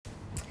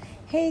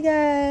Hey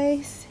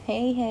guys,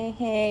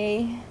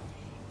 hey.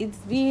 It's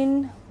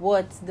been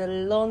the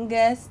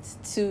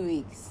longest 2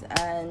 weeks,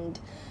 and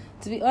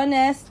to be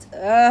honest,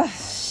 I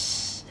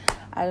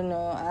don't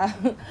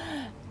know.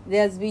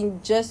 There's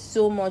been just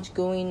so much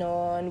going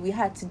on. We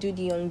had to do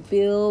the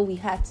unveil, we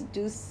had to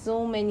do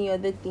so many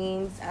other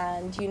things,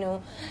 and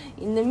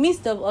in the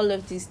midst of all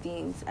of these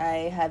things,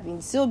 I have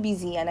been so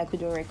busy and I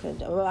couldn't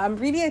record. Well, I'm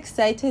really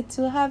excited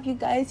to have you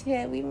guys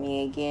here with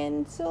me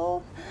again.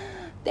 So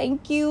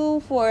thank you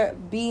for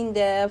being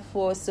there,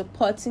 for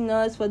supporting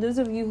us. For those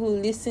of you who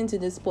listen to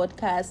this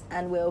podcast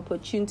and were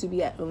opportune to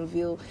be at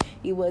Unveil,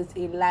 it was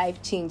a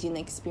life-changing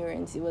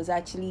experience. It was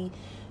actually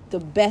the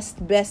best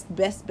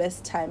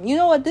time. You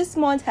know what? This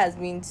month has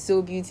been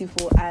so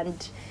beautiful,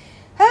 and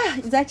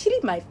it's actually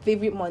my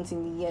favorite month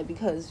in the year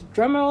because,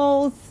 drum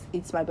rolls,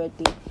 it's my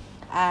birthday.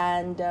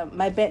 And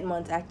my birth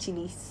month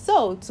actually.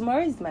 So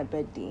tomorrow is my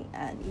birthday,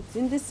 and it's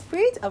in the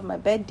spirit of my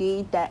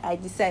birthday that I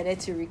decided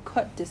to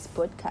record this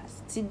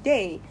podcast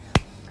today.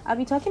 I'll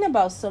be talking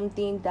about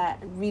something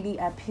that really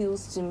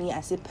appeals to me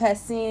as a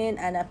person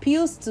and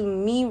appeals to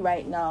me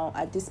right now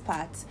at this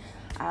part.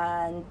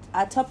 And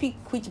our topic,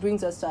 which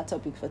brings us to our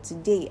topic for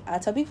today. Our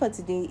topic for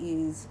today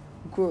is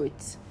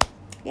growth.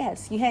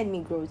 Yes, you heard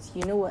me, growth.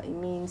 You know what it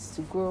means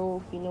to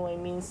grow. You know what it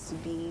means to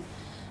be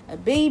a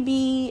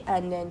baby,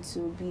 and then to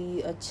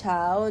be a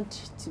child,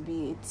 to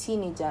be a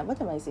teenager. What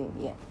am I saying?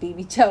 Yeah,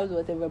 baby, child,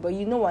 whatever. But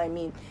you know what I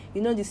mean.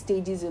 You know the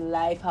stages in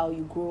life, how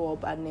you grow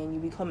up and then you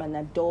become an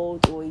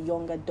adult or a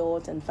young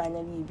adult, and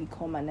finally you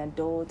become an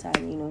adult,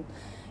 and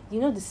you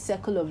know the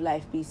circle of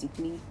life.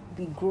 Basically,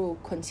 we grow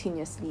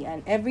continuously,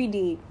 and every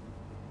day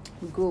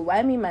we grow.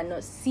 While we might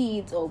not see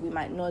it or we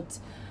might not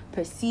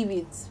perceive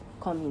it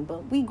coming,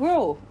 but we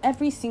grow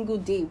every single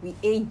day. We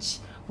age.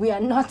 We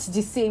are not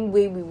the same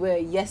way we were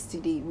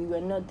yesterday. We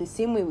were not the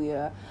same way we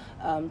were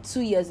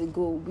 2 years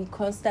ago. We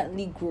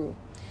constantly grow.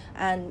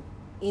 And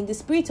in the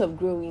spirit of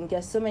growing,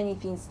 there's so many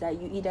things that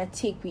you either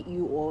take with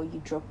you or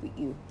you drop with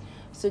you.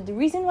 So the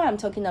reason why I'm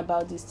talking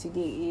about this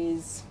today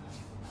is,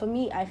 for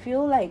me, I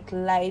feel like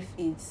life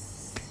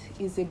is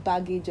a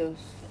baggage of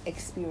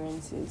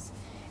experiences.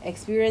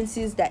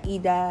 Experiences that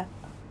either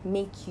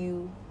make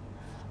you,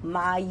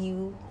 mar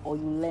you, or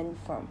you learn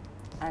from.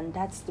 And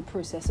that's the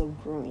process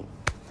of growing.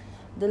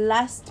 The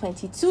last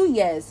 22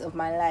 years of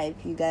my life,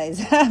 you guys,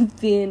 have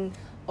been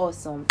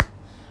awesome.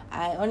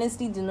 I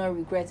honestly do not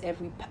regret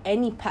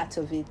any part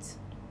of it.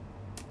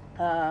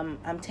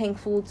 I'm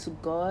thankful to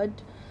God.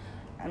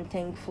 I'm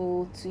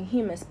thankful to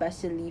Him,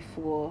 especially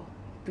for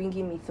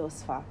bringing me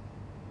thus far.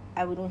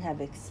 I wouldn't have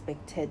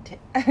expected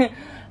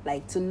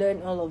to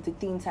learn all of the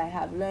things I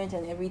have learned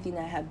and everything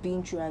I have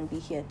been through and be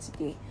here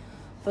today.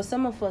 For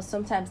some of us,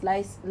 sometimes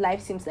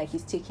life seems like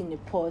it's taking a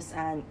pause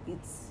and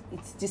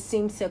it's the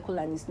same circle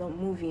and it's not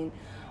moving.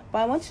 But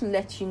I want to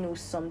let you know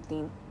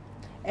something.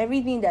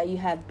 Everything that you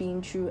have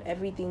been through,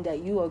 everything that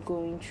you are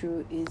going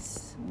through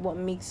is what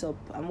makes up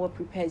and what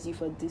prepares you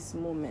for this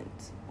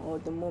moment, or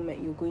the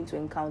moment you're going to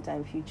encounter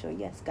in future.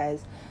 Yes,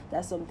 guys,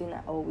 that's something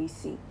I always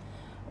say.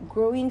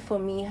 Growing for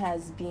me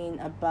has been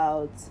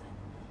about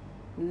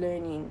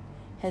learning,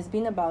 has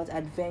been about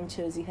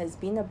adventures, it has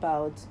been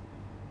about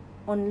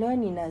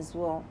unlearning as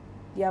well.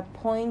 There are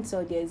points,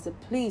 or there is a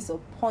place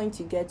or point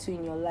you get to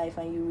in your life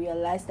and you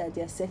realize that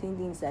there are certain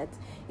things that,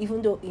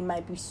 even though it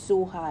might be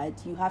so hard,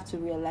 you have to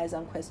realize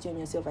and question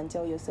yourself and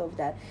tell yourself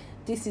that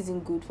this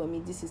isn't good for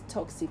me, this is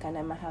toxic, and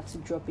I might have to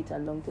drop it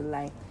along the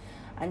line.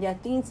 And there are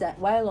things that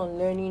while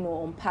unlearning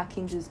or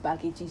unpacking those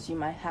baggages, you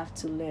might have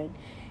to learn.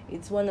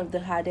 It's one of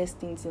the hardest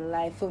things in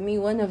life. For me,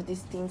 one of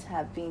these things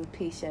have been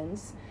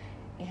patience.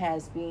 It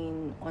has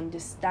been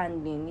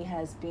understanding. It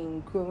has been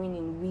growing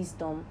in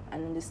wisdom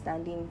and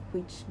understanding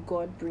which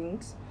God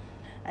brings.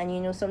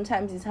 And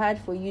sometimes it's hard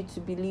for you to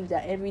believe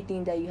that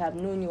everything that you have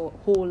known your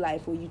whole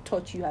life, or you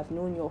thought you have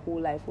known your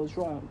whole life, was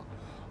wrong,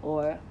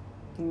 or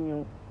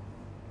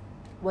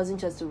wasn't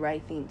just the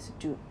right thing to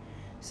do.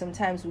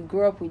 Sometimes we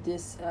grow up with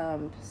this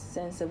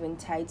sense of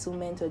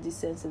entitlement, or this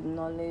sense of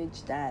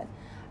knowledge that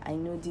I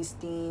know this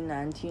thing,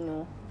 and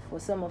for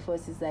some of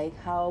us it's like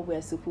how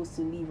we're supposed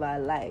to live our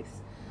lives.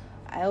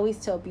 I always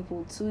tell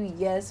people 2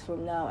 years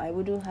from now, I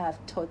wouldn't have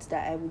thought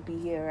that I would be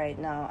here right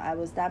now. I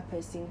was that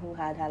person who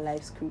had her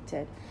life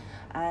scripted.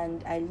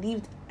 And I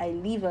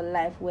live a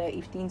life where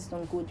if things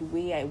don't go the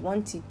way I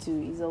want it to,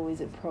 is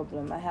always a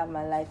problem. I have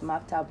my life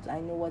mapped out. I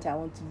know what I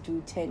want to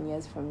do 10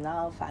 years from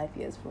now, 5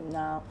 years from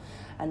now.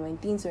 And when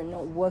things are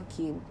not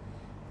working,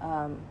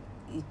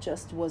 it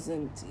just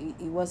wasn't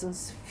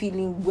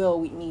feeling well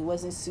with me. It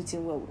wasn't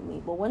suiting well with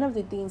me. But one of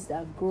the things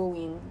that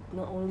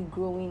not only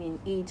growing in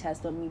age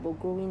has taught me, but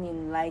growing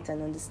in light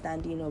and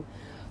understanding of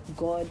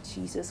God,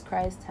 Jesus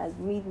Christ, has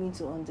made me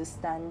to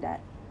understand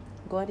that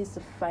God is the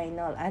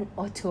final and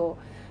utter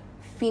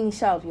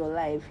finisher of your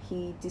life.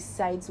 He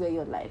decides where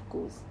your life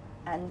goes.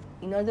 And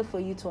in order for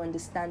you to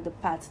understand the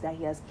path that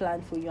He has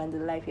planned for you and the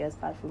life He has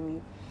planned for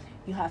you,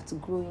 you have to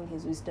grow in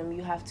His wisdom.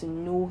 You have to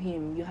know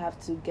Him. You have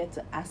to get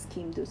to ask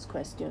Him those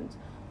questions.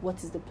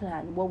 What is the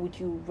plan? Where would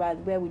you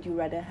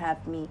rather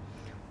have me?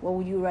 What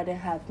would you rather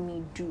have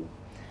me do?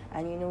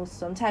 And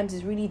sometimes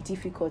it's really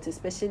difficult,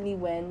 especially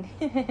when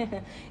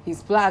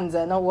his plans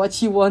are not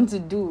what you want to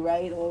do,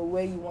 right? Or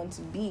where you want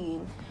to be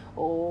in,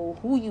 or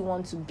who you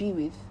want to be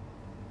with.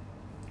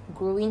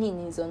 Growing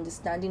in his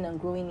understanding and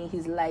growing in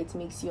his light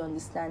makes you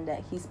understand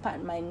that his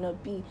path might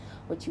not be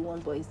what you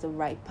want, but it's the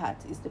right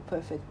path, it's the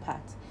perfect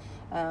path.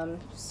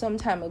 Some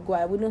time ago,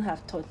 I wouldn't have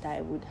thought that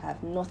I would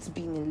have not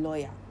been a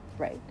lawyer,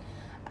 right?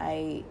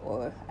 I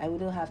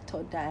wouldn't have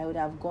thought that I would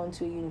have gone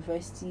to a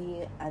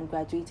university and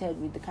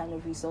graduated with the kind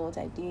of result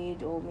I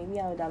did, or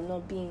maybe I would have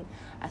not been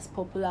as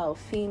popular or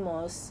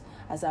famous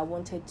as I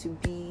wanted to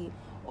be,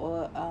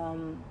 or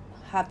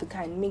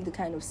make the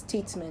kind of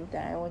statement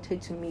that I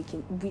wanted to make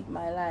with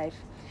my life.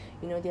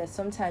 There are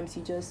sometimes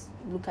you just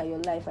look at your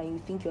life and you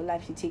think your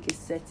life should take a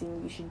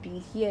setting. You should be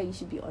here, you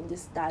should be on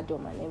this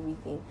stardom and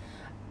everything.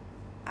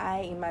 I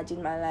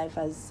imagine my life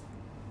as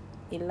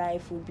a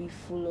life that would be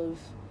full of,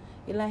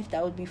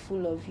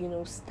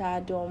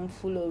 stardom,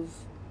 full of,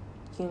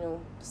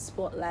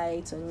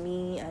 spotlight on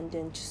me, and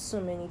then just so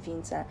many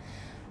things that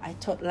I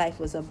thought life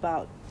was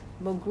about.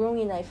 But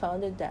growing, I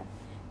found out that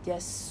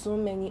there's so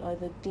many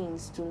other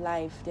things to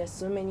life. There's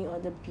so many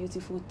other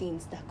beautiful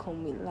things that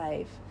come with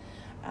life.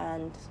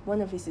 And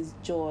one of it is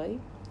joy,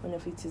 one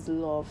of it is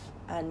love,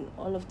 and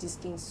all of these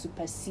things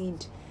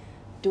supersede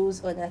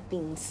those other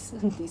things.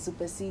 They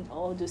supersede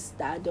all the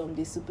stardom,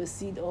 they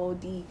supersede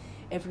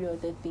every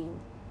other thing.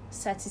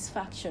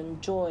 Satisfaction,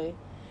 joy.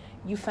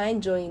 You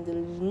find joy in the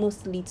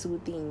most little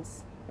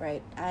things,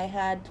 right? I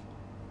had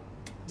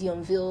the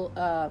unveil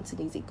 2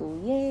 days ago.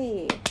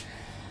 Yay!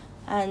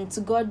 And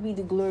to God be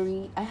the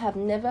glory. I have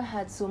never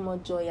had so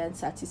much joy and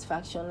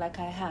satisfaction like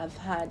I have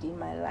had in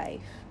my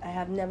life. I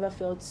have never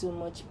felt so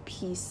much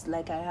peace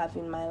like I have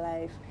in my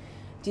life.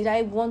 Did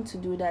I want to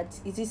do that?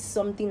 Is this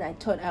something I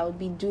thought I would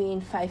be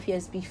doing 5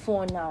 years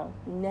before now?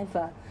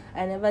 Never.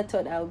 I never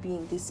thought I would be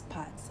in this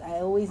path. I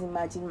always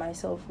imagined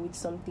myself with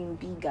something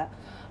bigger.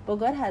 But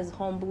God has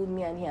humbled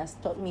me and He has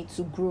taught me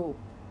to grow.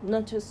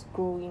 Not just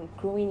growing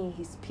in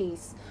His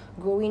pace,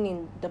 growing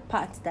in the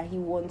path that He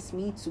wants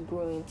me to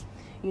grow in.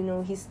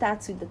 He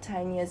starts with the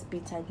tiniest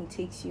bit and He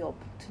takes you up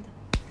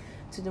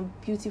to the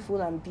beautiful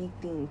and big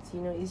things.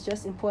 It's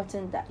just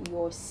important that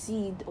your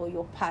seed or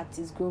your path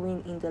is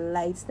growing in the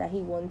light that He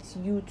wants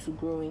you to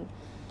grow in.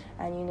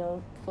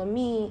 And for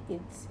me,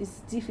 it's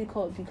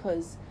difficult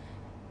because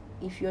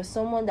if you're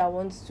someone that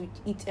wants to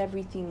eat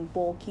everything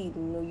bulky,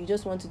 you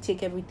just want to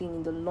take everything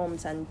in the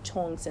lumps and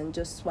chunks and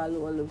just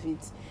swallow all of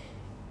it,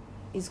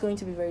 it's going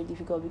to be very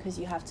difficult because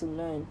you have to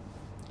learn.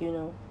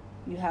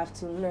 You have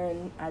to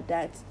learn at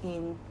that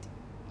in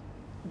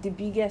the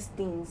biggest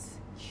things.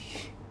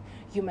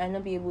 You might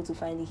not be able to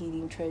find the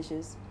hidden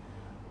treasures,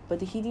 but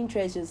the hidden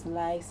treasures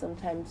lie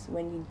sometimes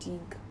when you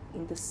dig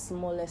in the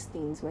smallest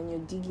things. When you're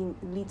digging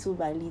little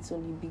by little,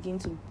 you begin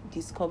to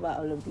discover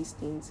all of these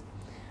things.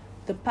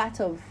 The path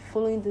of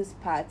following this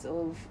path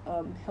of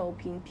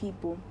helping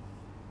people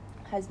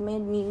has made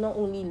me not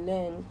only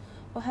learn,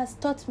 but has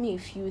taught me a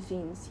few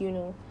things.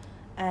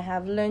 I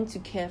have learned to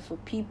care for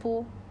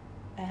people.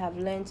 I have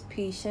learned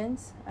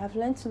patience. I've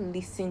learned to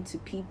listen to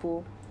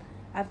people.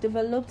 I've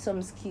developed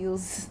some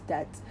skills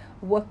that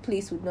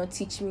workplace would not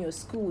teach me or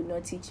school would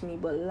not teach me,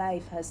 but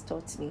life has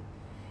taught me.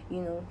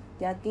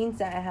 There are things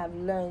that I have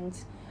learned.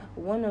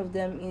 One of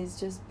them is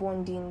just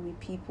bonding with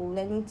people,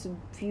 learning to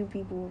view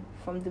people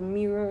from the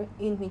mirror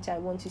in which I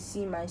want to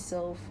see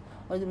myself,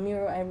 or the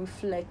mirror I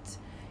reflect.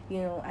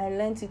 I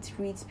learned to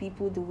treat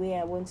people the way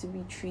I want to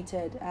be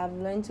treated. I've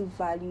learned to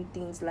value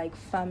things like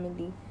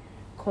family,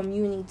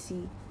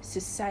 community,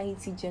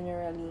 society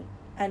generally,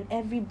 and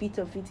every bit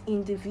of it,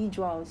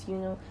 individuals.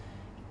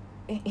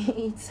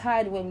 It's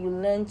hard when you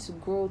learn to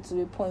grow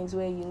to a point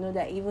where you know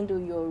that even though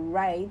you're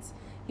right,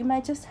 you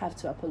might just have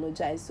to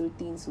apologize so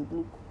things would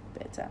look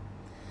better.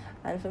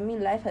 And for me,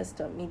 life has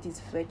taught me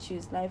these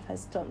virtues. Life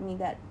has taught me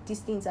that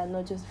these things are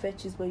not just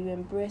virtues, but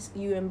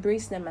you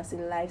embrace them as a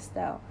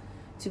lifestyle,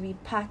 to be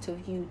part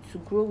of you, to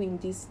grow in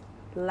this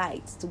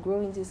light, to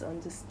grow in this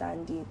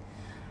understanding.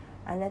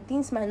 And that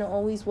things might not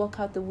always work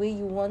out the way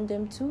you want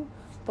them to,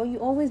 but you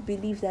always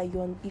believe that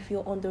if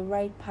you're on the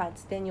right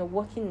path, then you're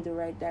walking in the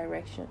right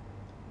direction.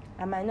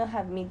 I might not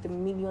have made the $1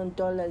 million,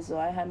 or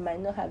I might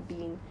not have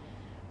been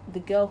the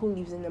girl who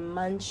lives in a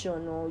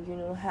mansion,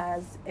 or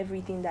has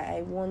everything that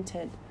I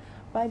wanted,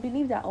 but I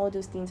believe that all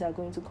those things are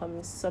going to come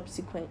in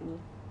subsequently.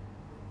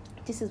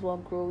 This is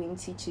what growing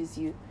teaches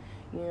you.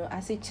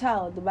 As a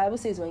child, the Bible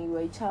says when you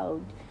were a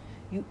child,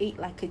 you ate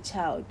like a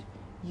child,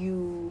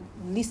 you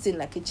listened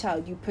like a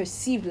child, you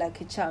perceived like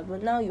a child.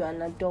 But now you're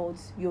an adult,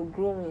 you're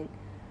growing.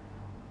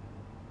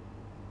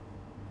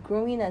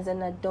 Growing as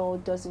an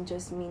adult doesn't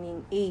just mean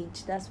in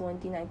age. That's one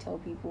thing I tell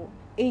people.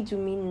 Age will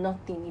mean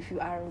nothing if you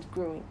aren't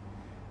growing.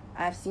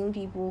 I've seen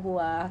people who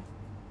are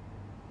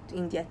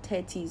in their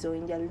 30s or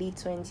in their late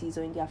 20s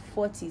or in their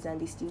 40s and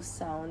they still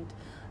sound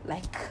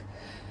like,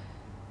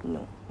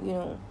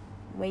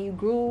 when you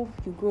grow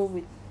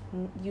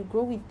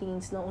with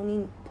things, not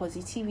only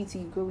positivity,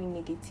 you grow with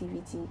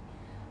negativity.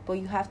 But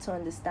you have to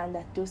understand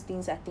that those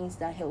things are things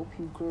that help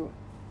you grow.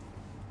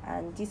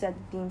 And these are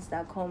the things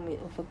that come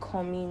with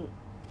overcoming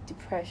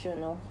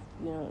depression, or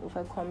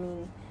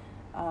overcoming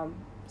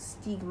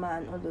stigma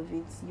and all of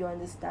it. You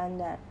understand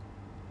that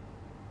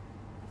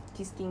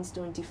these things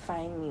don't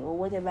define me, or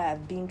whatever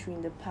I've been through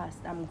in the past.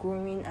 I'm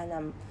growing,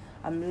 and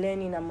I'm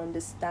learning, I'm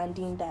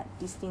understanding that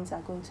these things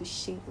are going to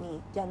shape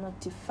me. They are not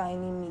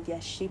defining me, they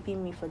are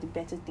shaping me for the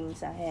better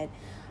things ahead.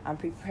 I'm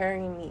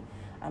preparing me,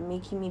 I'm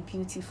making me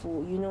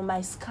beautiful.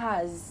 My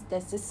scars,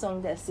 there's this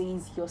song that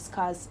says your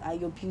scars are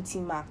your beauty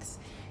marks.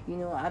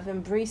 I've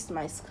embraced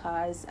my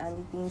scars and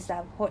the things that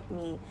have hurt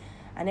me,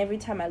 and every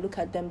time I look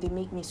at them, they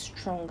make me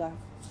stronger,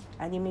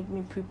 and they make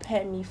me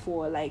prepare me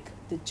for like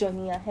the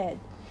journey ahead.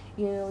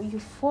 You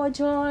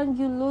forge on,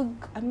 you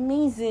look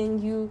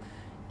amazing, you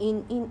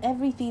in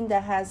everything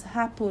that has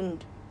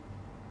happened,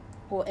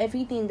 or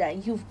everything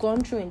that you've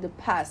gone through in the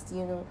past.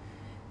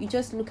 You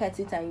just look at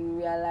it and you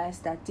realize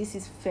that this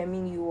is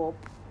firming you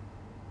up,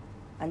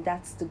 and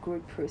that's the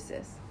growth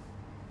process.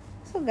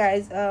 So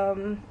guys,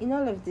 in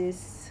all of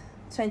this,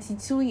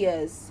 22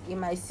 years, it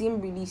might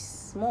seem really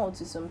small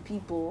to some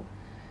people,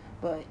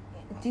 but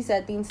these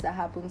are things that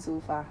happen so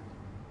far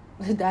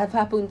that have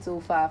happened so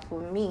far for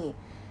me.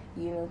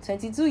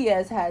 22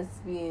 years has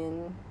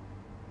been,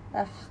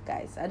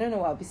 guys, I don't know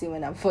what I'll be saying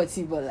when I'm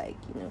 40, but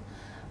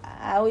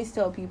I always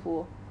tell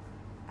people,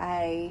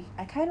 I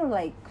kind of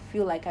like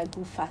feel like I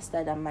grew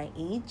faster than my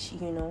age.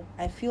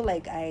 I feel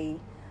like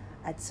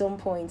at some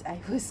point I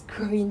was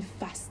growing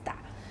faster.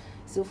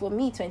 So for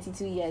me,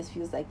 22 years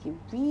feels like a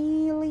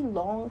really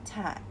long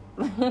time.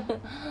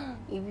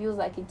 It feels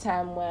like a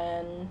time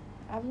when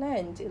I've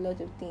learned a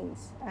lot of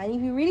things. And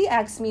if you really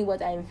ask me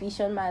what I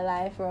envision my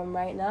life from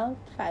right now,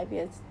 5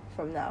 years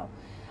from now,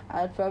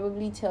 I'll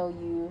probably tell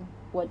you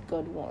what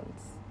God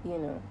wants.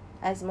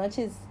 As much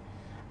as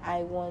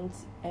I want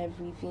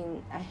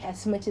everything,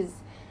 as much as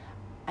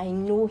I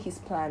know his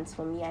plans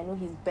for me, I know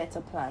his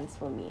better plans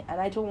for me, and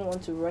I don't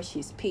want to rush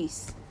his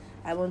pace.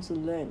 I want to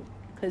learn.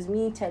 Because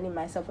me telling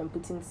myself and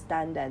putting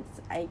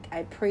standards, I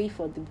pray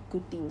for the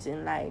good things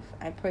in life.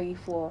 I pray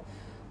for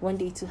one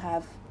day to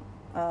have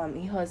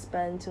a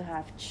husband, to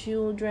have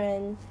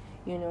children,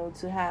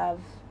 to have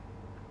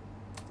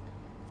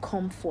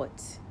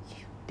comfort.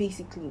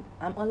 Basically,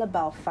 I'm all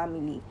about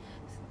family.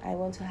 I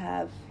want to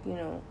have,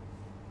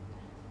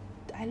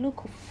 I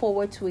look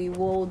forward to a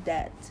world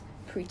that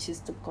preaches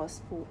the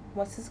gospel.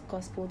 What's this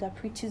gospel? That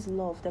preaches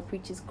love, that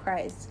preaches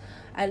Christ.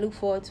 I look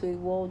forward to a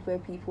world where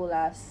people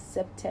are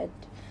accepted.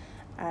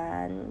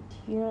 And,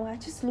 I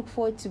just look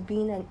forward to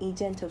being an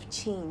agent of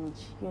change.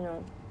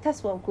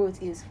 That's what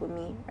growth is for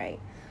me, right?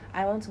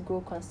 I want to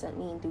grow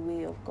constantly in the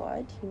way of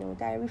God,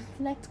 that I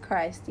reflect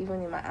Christ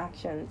even in my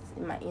actions,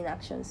 in my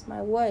inactions,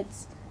 my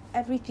words,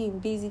 everything,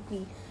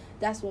 basically.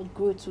 That's what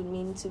growth would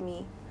mean to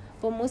me.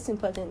 But most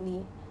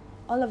importantly,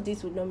 all of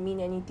this would not mean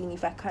anything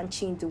if I can't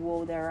change the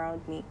world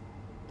around me.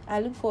 I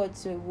look forward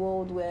to a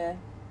world where,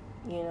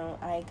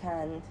 I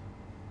can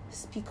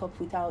speak up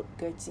without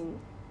getting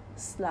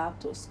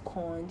slapped or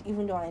scorned,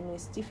 even though I know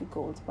it's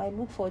difficult. But I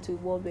look forward to a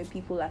world where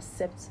people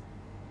accept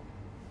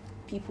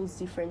people's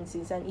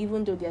differences, and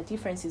even though their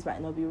differences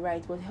might not be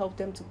right, but help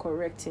them to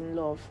correct in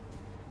love.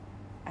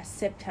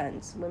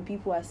 Acceptance, when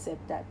people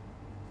accept that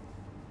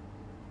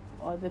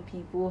other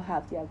people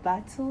have their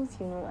battles,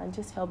 and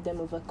just help them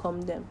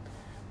overcome them.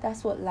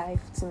 That's what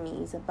life to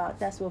me is about.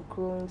 That's what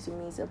growing to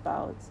me is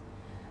about.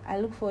 I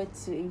look forward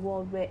to a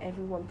world where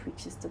everyone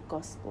preaches the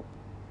gospel,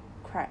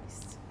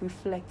 Christ,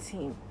 reflects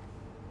him,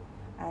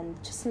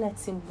 and just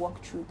lets him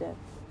walk through them.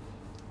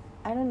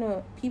 I don't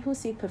know, people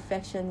say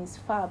perfection is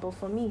far, but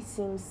for me it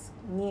seems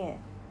near.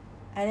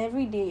 And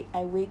every day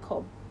I wake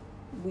up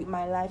with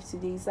my life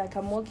today, it's like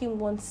I'm walking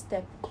one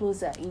step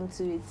closer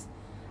into it.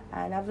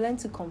 And I've learned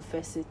to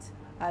confess it.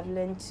 I've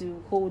learned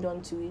to hold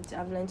on to it.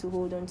 I've learned to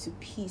hold on to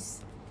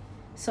peace.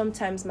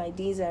 Sometimes my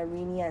days are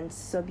rainy and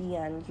sobby,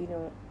 and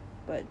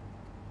but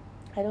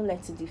I don't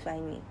let it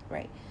define me,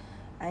 right?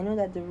 I know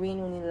that the rain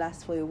only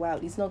lasts for a while.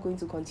 It's not going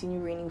to continue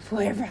raining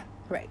forever,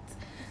 right?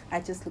 I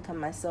just look at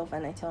myself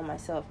and I tell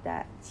myself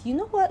that, you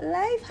know what?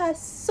 Life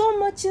has so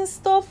much in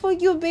store for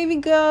you, baby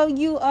girl.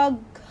 You are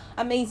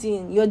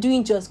amazing. You're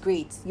doing just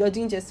great. You're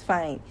doing just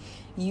fine.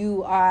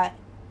 You are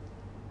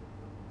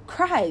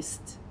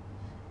Christ.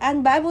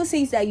 And Bible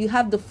says that you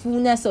have the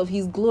fullness of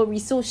his glory.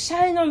 So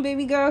shine on,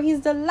 baby girl.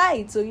 He's the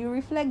light. So you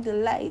reflect the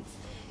light.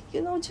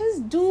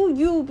 Just do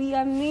you. Be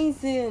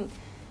amazing.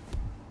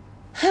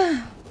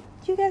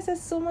 You guys, have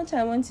so much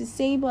I want to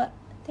say, but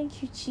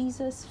thank you,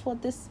 Jesus, for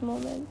this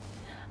moment.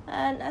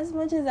 And as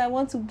much as I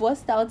want to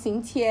burst out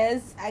in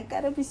tears, I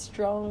gotta be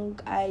strong.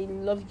 I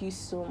love you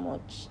so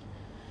much.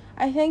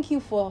 I thank you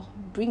for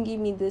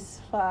bringing me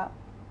this far.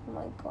 Oh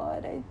my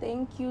God, I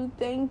thank you.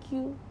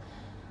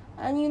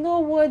 And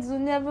words will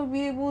never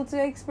be able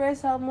to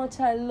express how much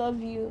I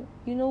love you.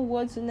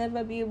 Words will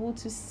never be able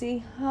to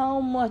say how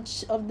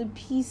much of the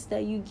peace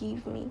that you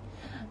give me.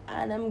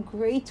 And I'm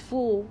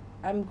grateful.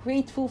 I'm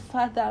grateful,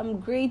 Father. I'm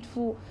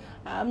grateful.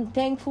 I'm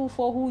thankful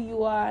for who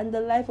you are and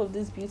the life of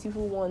these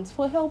beautiful ones,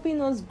 for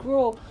helping us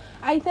grow.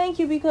 I thank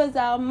you because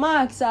our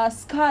marks, our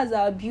scars,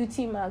 are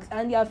beauty marks,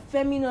 and you are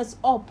firming us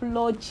up,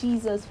 Lord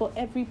Jesus, for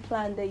every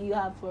plan that you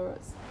have for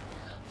us.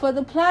 For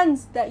the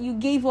plans that you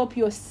gave up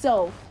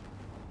yourself,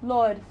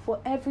 Lord, for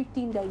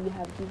everything that you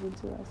have given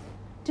to us.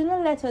 Do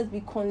not let us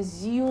be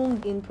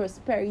consumed in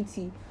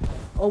prosperity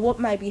or what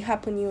might be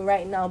happening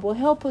right now, but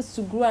help us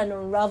to grow and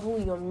unravel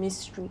your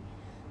mystery,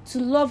 to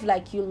love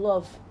like you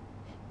love.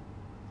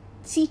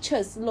 Teach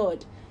us,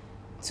 Lord,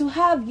 to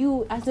have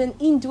you as an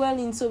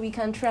indwelling so we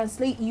can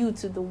translate you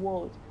to the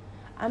world.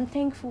 I'm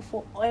thankful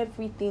for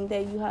everything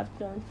that you have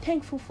done.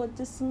 Thankful for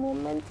this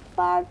moment,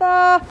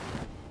 Father.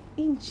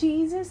 In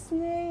Jesus'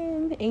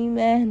 name,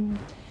 amen.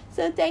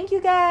 So thank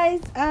you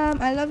guys.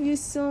 I love you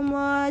so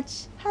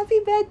much. Happy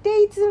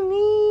birthday to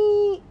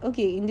me.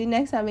 Okay, in the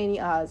next how many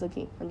hours?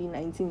 Okay, on the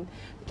 19th.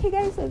 Okay,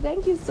 guys, so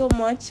thank you so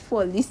much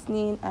for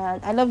listening.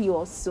 And I love you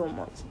all so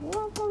much.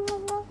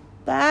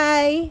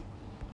 Bye.